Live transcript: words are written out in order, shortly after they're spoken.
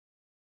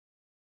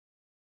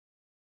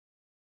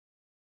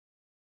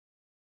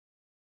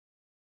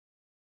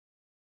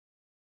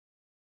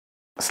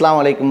அஸ்ஸலாமு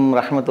அலைக்கும்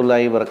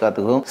ரஹ்மத்துல்லாஹி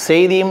வபரகாத்துஹு.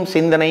 செய்தியும்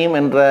சிந்தனையும்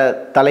என்ற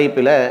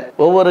தலைப்பில்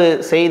ஒவ்வொரு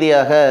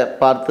செய்தியாக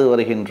பார்த்து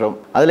வருகின்றோம்.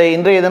 அதில்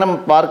இன்றைய தினம்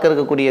பார்க்க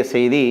இருக்கக்கூடிய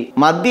செய்தி,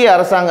 மத்திய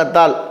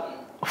அரசாங்கத்தால்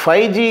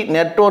 5G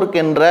நெட்வொர்க்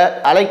என்ற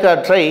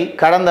அலைக்காற்றை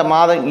கடந்த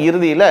மாதம்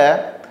இறுதியில்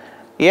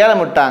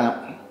ஏலமிட்டாங்க.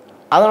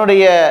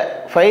 அதனுடைய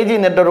 5G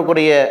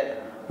நெட்வொர்க்குடைய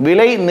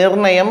விலை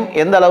நிர்ணயம்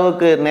எந்த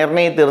அளவுக்கு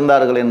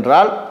நிர்ணயித்திருந்தார்கள்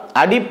என்றால்,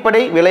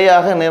 அடிப்படை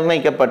விலையாக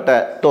நிர்ணயிக்கப்பட்ட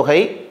தொகை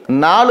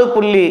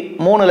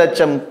 4.3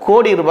 லட்சம்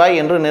கோடி ரூபாய்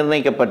என்று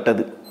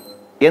நிர்ணயிக்கப்பட்டது.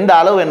 எந்த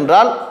அளவு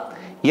என்றால்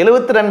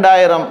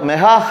 72,000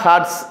 மெகா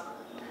ஹார்ட்ஸ்.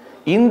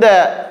 இந்த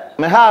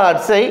மெகா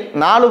ஹார்ட்ஸை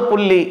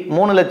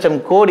 4.3 லட்சம்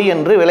கோடி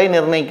என்று விலை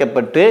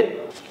நிர்ணயிக்கப்பட்டு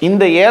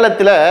இந்த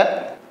ஏலத்தில்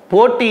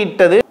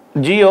போட்டியிட்டது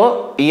Jio,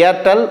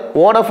 Airtel,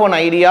 Vodafone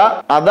idea,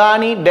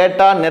 Adani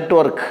data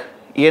network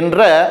என்ற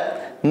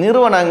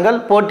நிறுவனங்கள்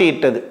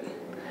போட்டியிட்டது.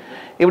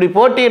 இப்படி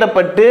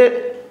போட்டியிடப்பட்டு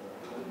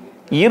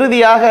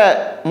இறுதியாக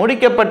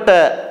முடிக்கப்பட்ட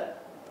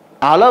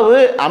அளவு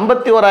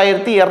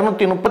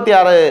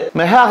 51,236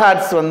 மெகா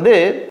ஹார்ட்ஸ்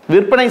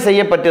விற்பனை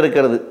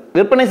செய்யப்பட்டிருக்கிறது.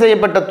 விற்பனை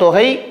செய்யப்பட்ட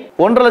தொகை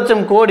 1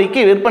 லட்சம் கோடிக்கு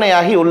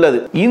விற்பனையாகி உள்ளது.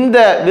 இந்த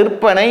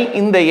விற்பனை,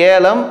 இந்த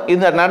ஏலம்,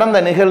 இந்த நடந்த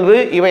நிகழ்வு,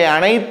 இவை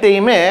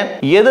அனைத்தையுமே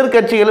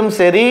எதிர்க்கட்சிகளும்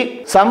சரி,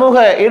 சமூக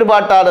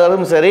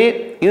ஈடுபாட்டாளர்களும் சரி,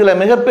 இதுல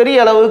மிகப்பெரிய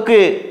அளவுக்கு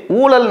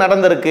ஊழல்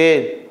நடந்திருக்கு,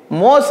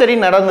 மோசடி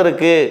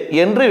நடந்திருக்கு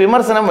என்று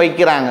விமர்சனம்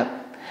வைக்கிறாங்க.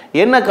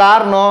 என்ன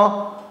காரணம்?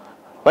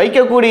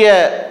 வைக்கக்கூடிய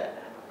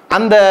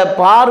அந்த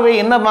பார்வை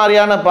என்ன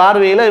மாதிரியான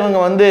பார்வையில் இவங்க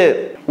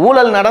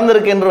ஊழல்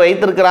நடந்திருக்கு என்று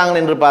வைத்திருக்கிறாங்க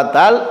என்று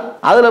பார்த்தால்,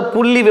 அதில்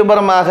புள்ளி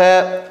விபரமாக,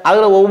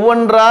 அதில்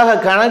ஒவ்வொன்றாக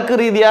கணக்கு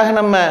ரீதியாக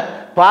நம்ம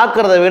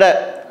பார்க்கறத விட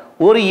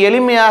ஒரு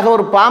எளிமையாக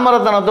ஒரு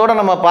பாமரத்தனத்தோடு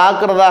நம்ம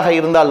பார்க்கறதாக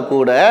இருந்தால்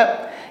கூட,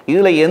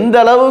 இதில் எந்த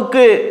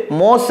அளவுக்கு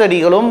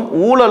மோசடிகளும்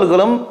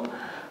ஊழல்களும்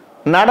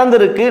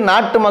நடந்திருக்கு,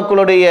 நாட்டு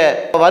மக்களுடைய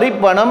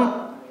வரிப்பணம்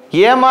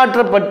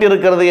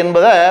ஏமாற்றப்பட்டிருக்கிறது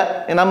என்பதை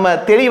நம்ம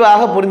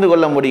தெளிவாக புரிந்து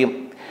கொள்ள முடியும்.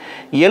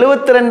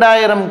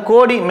 72,000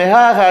 கோடி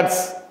மெகா ஹார்ட்ஸ்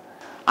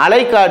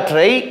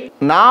அலைக்காற்றை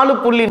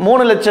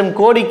 4.3 லட்சம்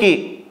கோடிக்கு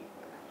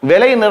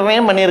விலை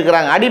நிர்ணயம்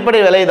பண்ணியிருக்கிறாங்க. அடிப்படை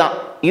விலை தான்.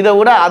 இதை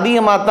விட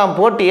அதிகமாக தான்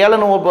போட்டு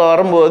ஏலம்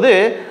வரும்போது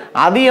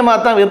அதிகமாக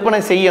தான் விற்பனை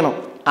செய்யணும்.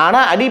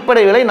 ஆனால்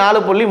அடிப்படை விலை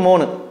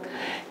 4.3.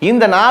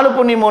 இந்த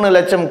 4.3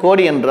 லட்சம்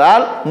கோடி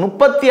என்றால்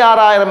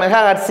 36,000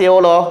 மெகா ஹார்ட்ஸ்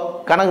எவ்வளோ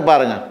கணக்கு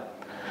பாருங்க.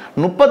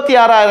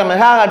 36,000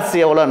 மெகா ஹார்ட்ஸ்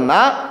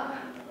எவ்வளோன்னா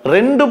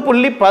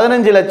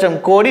 2.15 லட்சம்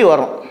கோடி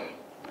வரும்.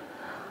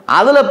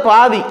 அதில்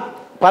பாதி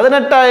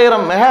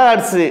 18,000 மெகா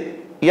ஹார்ட்ஸ்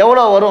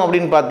எவ்வளோ வரும்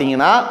அப்படின்னு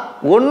பார்த்தீங்கன்னா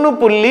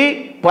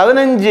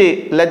 1.15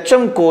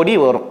 லட்சம் கோடி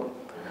வரும்.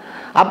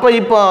 அப்போ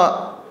இப்போ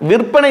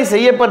விற்பனை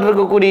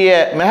செய்யப்பட்டிருக்கக்கூடிய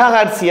மெகா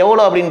ஹார்ட்ஸ்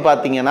எவ்வளோ அப்படின்னு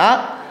பார்த்தீங்கன்னா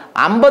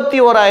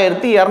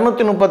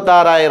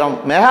 51,236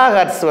 மெகா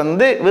ஹார்ட்ஸ்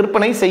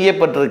விற்பனை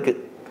செய்யப்பட்டிருக்கு.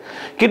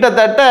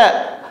 கிட்டத்தட்ட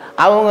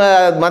அவங்க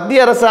மத்திய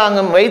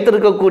அரசாங்கம்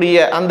வைத்திருக்கக்கூடிய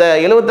அந்த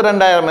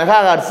 72,000 மெகா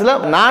ஹார்ட்ஸில்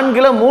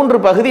 4/3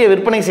 பகுதியை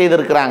விற்பனை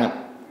செய்திருக்கிறாங்க.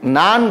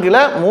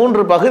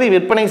 4/3 பகுதி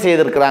விற்பனை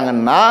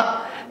செய்திருக்கிறாங்கன்னா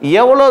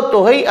எவ்வளோ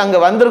தொகை அங்கே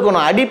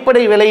வந்திருக்கணும்?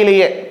 அடிப்படை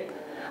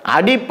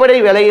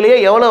விலையிலேயே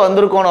எவ்வளோ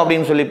வந்திருக்கணும்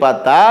அப்படின்னு சொல்லி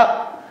பார்த்தா,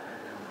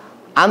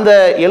 அந்த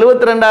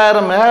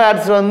 72,000 மெகா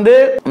ஹார்ட்ஸ்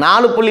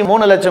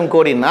 4.3 லட்சம்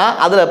கோடினா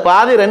அதில்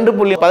பாதி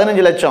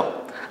 2.15 லட்சம்,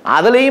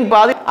 அதுலேயும்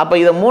பாதி. அப்போ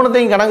இதை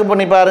மூணுத்தையும் கணக்கு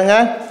பண்ணி பாருங்க.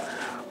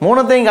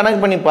 மூணுத்தையும் கணக்கு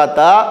பண்ணி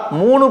பார்த்தா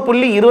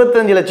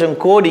 3.25 லட்சம்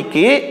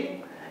கோடிக்கு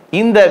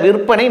இந்த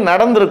விற்பனை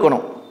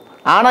நடந்திருக்கணும்.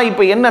 ஆனால்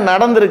இப்போ என்ன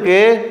நடந்திருக்கு?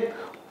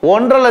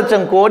 1.5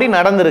 லட்சம் கோடி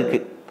நடந்திருக்கு.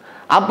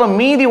 அப்போ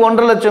மீதி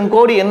 1.5 லட்சம்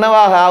கோடி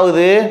என்னவாக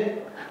ஆகுது?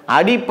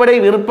 அடிப்படை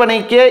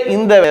விற்பனைக்கே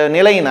இந்த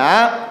நிலைனா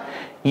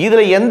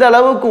இதில் எந்த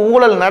அளவுக்கு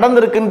ஊழல்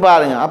நடந்திருக்குன்னு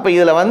பாருங்க. அப்போ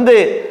இதில்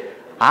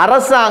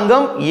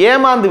அரசாங்கம்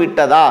ஏமாந்து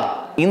விட்டதா?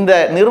 இந்த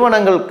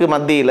நிறுவனங்களுக்கு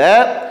மத்தியில்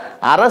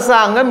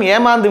அரசாங்கம்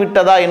ஏமாந்து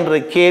விட்டதா என்ற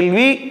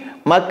கேள்வி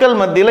மக்கள்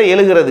மத்தியில்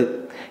எழுகிறது.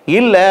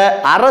 இல்லை,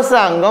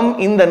 அரசாங்கம்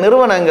இந்த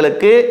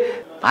நிறுவனங்களுக்கு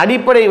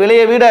அடிப்படை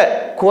விலையை விட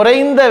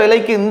குறைந்த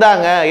விலைக்கு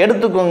இந்தாங்க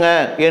எடுத்துக்கோங்க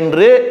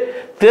என்று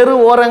தெரு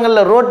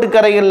ஓரங்களில், ரோட்டு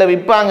கரைகளில்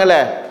விற்பாங்களே,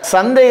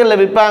 சந்தைகளில்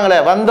விற்பாங்களே,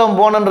 வந்தோம்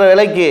போனன்ற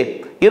விலைக்கு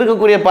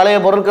இருக்கக்கூடிய பழைய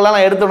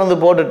பொருட்களெல்லாம் எடுத்துட்டு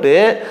போட்டுட்டு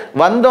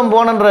வந்தோம்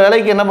போனன்ற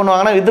விலைக்கு என்ன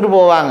பண்ணுவாங்கன்னா விற்றுட்டு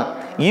போவாங்க.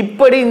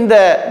 இப்படி இந்த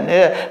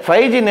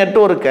 5G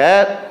நெட்வொர்க்கை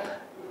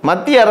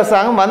மத்திய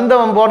அரசாங்கம்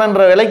வந்தவன்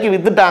போனன்ற விலைக்கு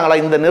வித்துட்டாங்களா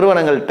இந்த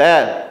நிறுவனங்கள்கிட்ட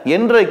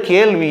என்ற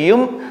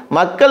கேள்வியும்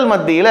மக்கள்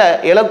மத்தியில்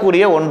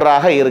எழக்கூடிய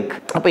ஒன்றாக இருக்கு.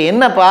 அப்போ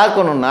என்ன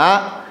பார்க்கணும்னா,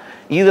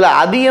 இதில்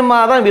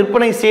அதிகமாக தான்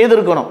விற்பனை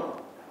செய்திருக்கணும்.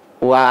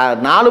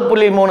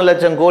 4.3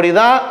 லட்சம் கோடி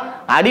தான்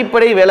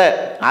அடிப்படை விலை.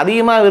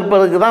 அதிகமாக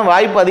விற்பதற்கு தான்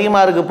வாய்ப்பு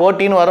அதிகமாக இருக்குது.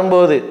 போட்டின்னு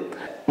வரும்போது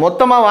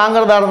மொத்தமாக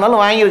வாங்குறதா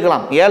இருந்தாலும்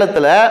வாங்கியிருக்கலாம்.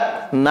 ஏலத்தில்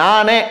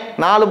நானே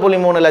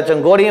 4.3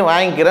 லட்சம் கோடியும்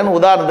வாங்கிக்கிறேன்னு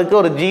உதாரணத்துக்கு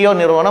ஒரு ஜியோ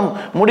நிறுவனம்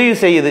முடிவு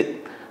செய்யுது.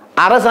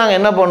 அரசாங்கம்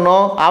என்ன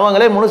பண்ணும்?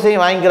 அவங்களே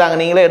முழுசையும் வாங்கிக்கிறாங்க,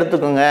 நீங்களே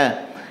எடுத்துக்கோங்க.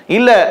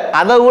 இல்லை,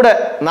 அதை விட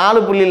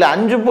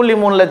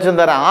 5.3 லட்சம்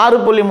தரேன்,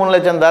 6.3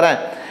 லட்சம் தரேன்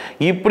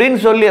இப்படின்னு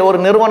சொல்லி ஒரு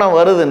நிறுவனம்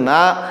வருதுன்னா,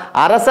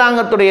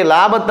 அரசாங்கத்துடைய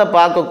லாபத்தை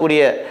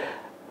பார்க்கக்கூடிய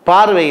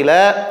பார்வையில்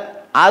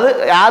அது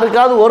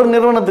யாருக்காவது ஒரு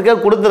நிறுவனத்துக்கே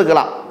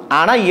கொடுத்துருக்கலாம்.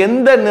 ஆனால்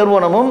எந்த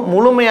நிறுவனமும்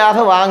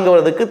முழுமையாக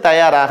வாங்குவதற்கு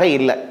தயாராக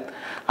இல்லை.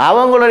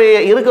 அவங்களுடைய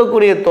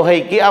இருக்கக்கூடிய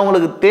தொகைக்கு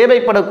அவங்களுக்கு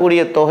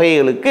தேவைப்படக்கூடிய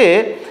தொகைகளுக்கு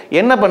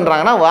என்ன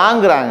பண்ணுறாங்கன்னா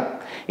வாங்குறாங்க.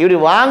 இப்படி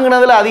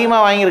வாங்கினதில்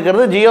அதிகமாக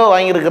வாங்கியிருக்கிறது ஜியோ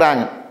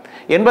வாங்கியிருக்கிறாங்க.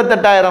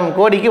 88,000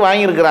 கோடிக்கு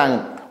வாங்கியிருக்கிறாங்க.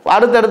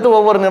 அடுத்தடுத்து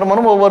ஒவ்வொரு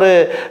நிறுவனமும் ஒவ்வொரு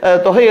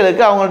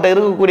தொகைகளுக்கு அவங்கள்ட்ட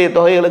இருக்கக்கூடிய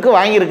தொகைகளுக்கு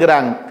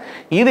வாங்கியிருக்கிறாங்க.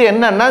 இது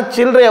என்னன்னா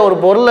சில்லறையாக ஒரு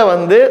பொருளை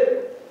வந்து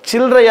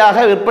சில்லறையாக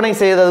விற்பனை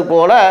செய்தது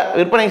போல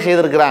விற்பனை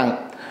செய்திருக்கிறாங்க.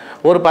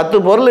 ஒரு 10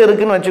 பொருள்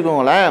இருக்குதுன்னு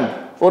வச்சுக்கோங்களேன்.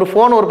 ஒரு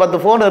ஃபோன், ஒரு 10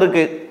 ஃபோன்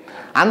இருக்குது.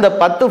 அந்த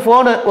 10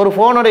 ஃபோனு, ஒரு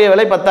ஃபோனுடைய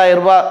விலை 10,000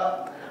 ரூபாய்.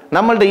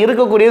 நம்மள்ட்ட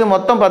இருக்கக்கூடியது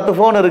மொத்தம் 10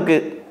 ஃபோன்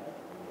இருக்குது.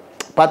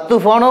 10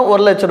 ஃபோனும்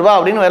 1 லட்ச ரூபா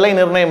அப்படின்னு விலை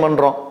நிர்ணயம்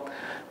பண்ணுறோம்.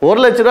 1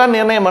 லட்ச ரூபா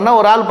நிர்ணயம் பண்ணால்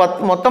ஒரு ஆள்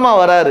 10 மொத்தமாக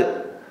வராரு.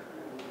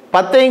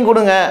 10ஐயும்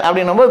கொடுங்க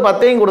அப்படின்னும்போது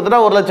 10ஐயும்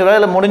கொடுத்துட்டா 1 லட்ச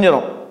ரூபாயில்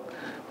முடிஞ்சிடும்.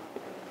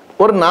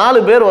 ஒரு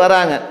 4 பேர்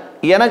வராங்க.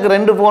 எனக்கு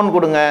 2 ஃபோன்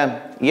கொடுங்க,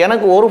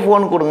 எனக்கு 1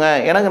 ஃபோன் கொடுங்க,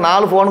 எனக்கு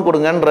 4 ஃபோன்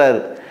கொடுங்கன்றாரு.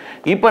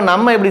 இப்போ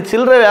நம்ம இப்படி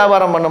சில்லறை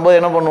வியாபாரம் பண்ணும்போது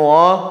என்ன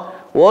பண்ணுவோம்?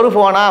 1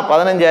 ஃபோனா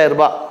 15,000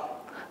 ரூபாய்,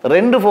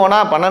 2 ஃபோனா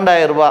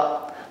 12,000 ரூபாய்,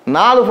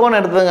 4 ஃபோன்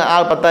எடுத்துங்க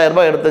 10,000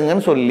 ரூபாய்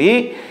எடுத்துங்கன்னு சொல்லி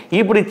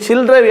இப்படி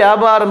சில்லறை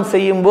வியாபாரம்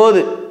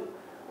செய்யும்போது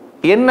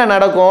என்ன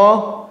நடக்கும்?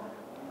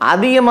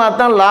 அதிகமாக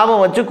தான்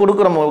லாபம் வச்சு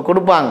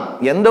கொடுப்பாங்க.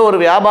 எந்த ஒரு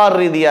வியாபார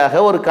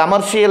ரீதியாக ஒரு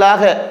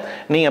கமர்ஷியலாக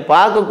நீங்கள்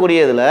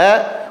பார்க்கக்கூடியதில்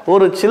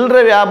ஒரு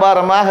சில்லறை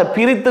வியாபாரமாக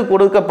பிரித்து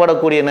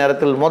கொடுக்கப்படக்கூடிய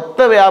நேரத்தில்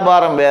மொத்த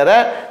வியாபாரம் வேற,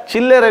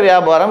 சில்லறை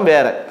வியாபாரம்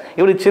வேற.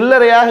 இப்படி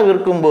சில்லறையாக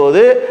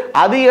விற்கும்போது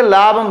அதிக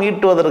லாபம்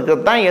ஈட்டுவதற்கு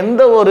தான்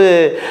எந்த ஒரு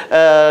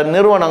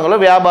நிறுவனங்களோ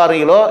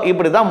வியாபாரிகளோ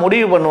இப்படி தான்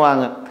முடிவு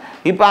பண்ணுவாங்க.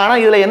 இப்போ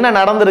ஆனால் இதில் என்ன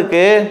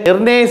நடந்திருக்கு?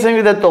 நிர்ணய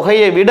சதவீத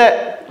தொகையை விட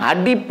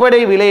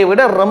அடிப்படை விலையை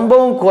விட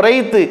ரொம்பவும்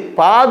குறைத்து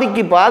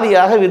பாதிக்கு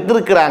பாதியாக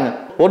வித்திருக்கிறாங்க.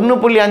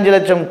 1.5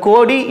 லட்சம்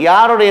கோடி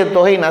யாருடைய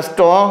தொகை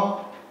நஷ்டம்?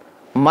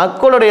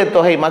 மக்களுடைய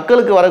தொகை,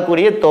 மக்களுக்கு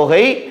வரக்கூடிய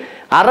தொகை,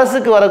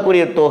 அரசுக்கு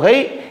வரக்கூடிய தொகை.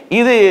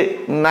 இது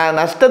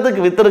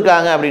நஷ்டத்துக்கு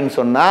வித்திருக்காங்க அப்படின்னு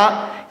சொன்னால்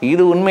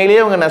இது உண்மையிலேயே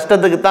அவங்க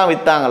நஷ்டத்துக்கு தான்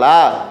விற்றாங்களா?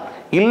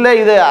 இல்லை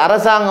இது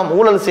அரசாங்கம்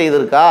ஊழல்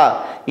செய்திருக்கா?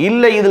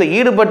 இல்லை இதில்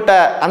ஈடுபட்ட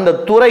அந்த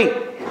துறை,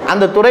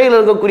 அந்த துறையில்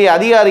இருக்கக்கூடிய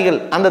அதிகாரிகள்,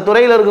 அந்த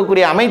துறையில்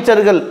இருக்கக்கூடிய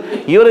அமைச்சர்கள்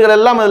இவர்கள்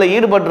எல்லாம் அதில்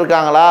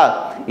ஈடுபட்டிருக்காங்களா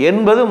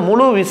என்பது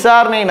முழு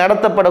விசாரணை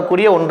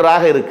நடத்தப்படக்கூடிய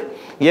ஒன்றாக இருக்கு.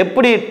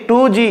 எப்படி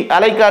 2G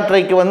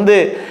அலைக்காற்றைக்கு வந்து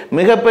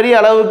மிகப்பெரிய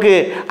அளவுக்கு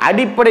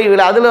அடிப்படை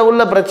விலை, அதில்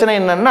உள்ள பிரச்சனை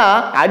என்னன்னா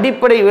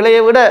அடிப்படை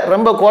விலையை விட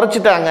ரொம்ப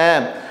குறைச்சிட்டாங்க.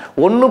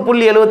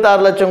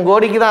 1.76 லட்சம்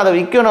கோடிக்கு தான் அதை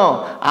விற்கணும்.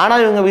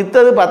 ஆனால் இவங்க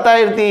விற்றது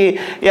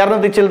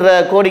 10,200 சில்லற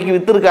கோடிக்கு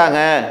விற்றுருக்காங்க.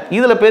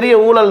 இதில் பெரிய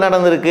ஊழல்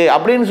நடந்திருக்கு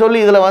அப்படின்னு சொல்லி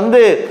இதில்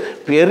வந்து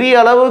பெரிய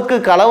அளவுக்கு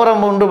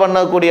கலவரம் உண்டு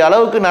பண்ணக்கூடிய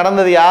அளவுக்கு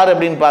நடந்தது யார்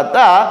அப்படின்னு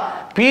பார்த்தா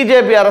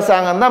பிஜேபி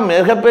அரசாங்கம் தான்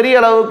மிகப்பெரிய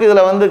அளவுக்கு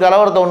இதில் வந்து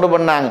கலவரத்தை உண்டு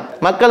பண்ணாங்க.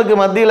 மக்களுக்கு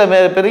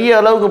மத்தியில் பெரிய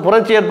அளவுக்கு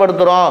புரட்சி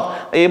ஏற்படுத்துகிறோம்,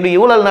 இப்படி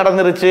ஊழல்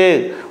நடந்துருச்சு,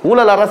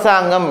 ஊழல்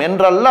அரசாங்கம்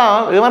என்றெல்லாம்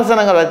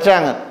விமர்சனங்கள்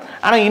வச்சாங்க.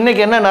 ஆனால்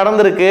இன்னைக்கு என்ன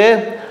நடந்திருக்கு?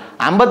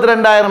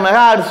 52,000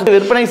 மெகாஹெர்ட்ஸ்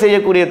விற்பனை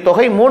செய்யக்கூடிய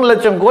தொகை 3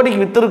 லட்சம் கோடிக்கு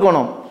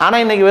வித்திருக்கணும்.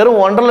 ஆனால் இன்னைக்கு வெறும்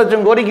 1.5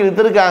 லட்சம் கோடிக்கு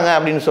வித்திருக்காங்க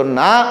அப்படின்னு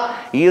சொன்னால்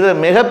இது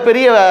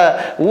மிகப்பெரிய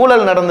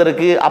ஊழல்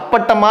நடந்திருக்கு,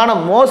 அப்பட்டமான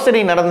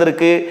மோசடி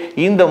நடந்திருக்கு.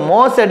 இந்த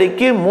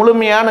மோசடிக்கு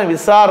முழுமையான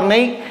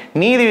விசாரணை,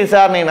 நீதி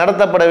விசாரணை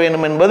நடத்தப்பட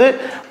வேண்டும் என்பது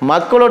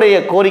மக்களுடைய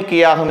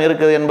கோரிக்கையாகவும்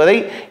இருக்குது என்பதை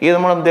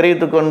இதன் மூலம்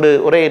தெரிவித்துக் கொண்டு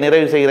உரையை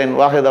நிறைவு செய்கிறேன்.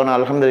 வாஹிதவனா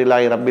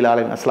அல்ஹம்துலில்லாஹி ரப்பில்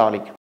ஆலமீன். அஸ்ஸலாமு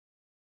அலைக்கும்.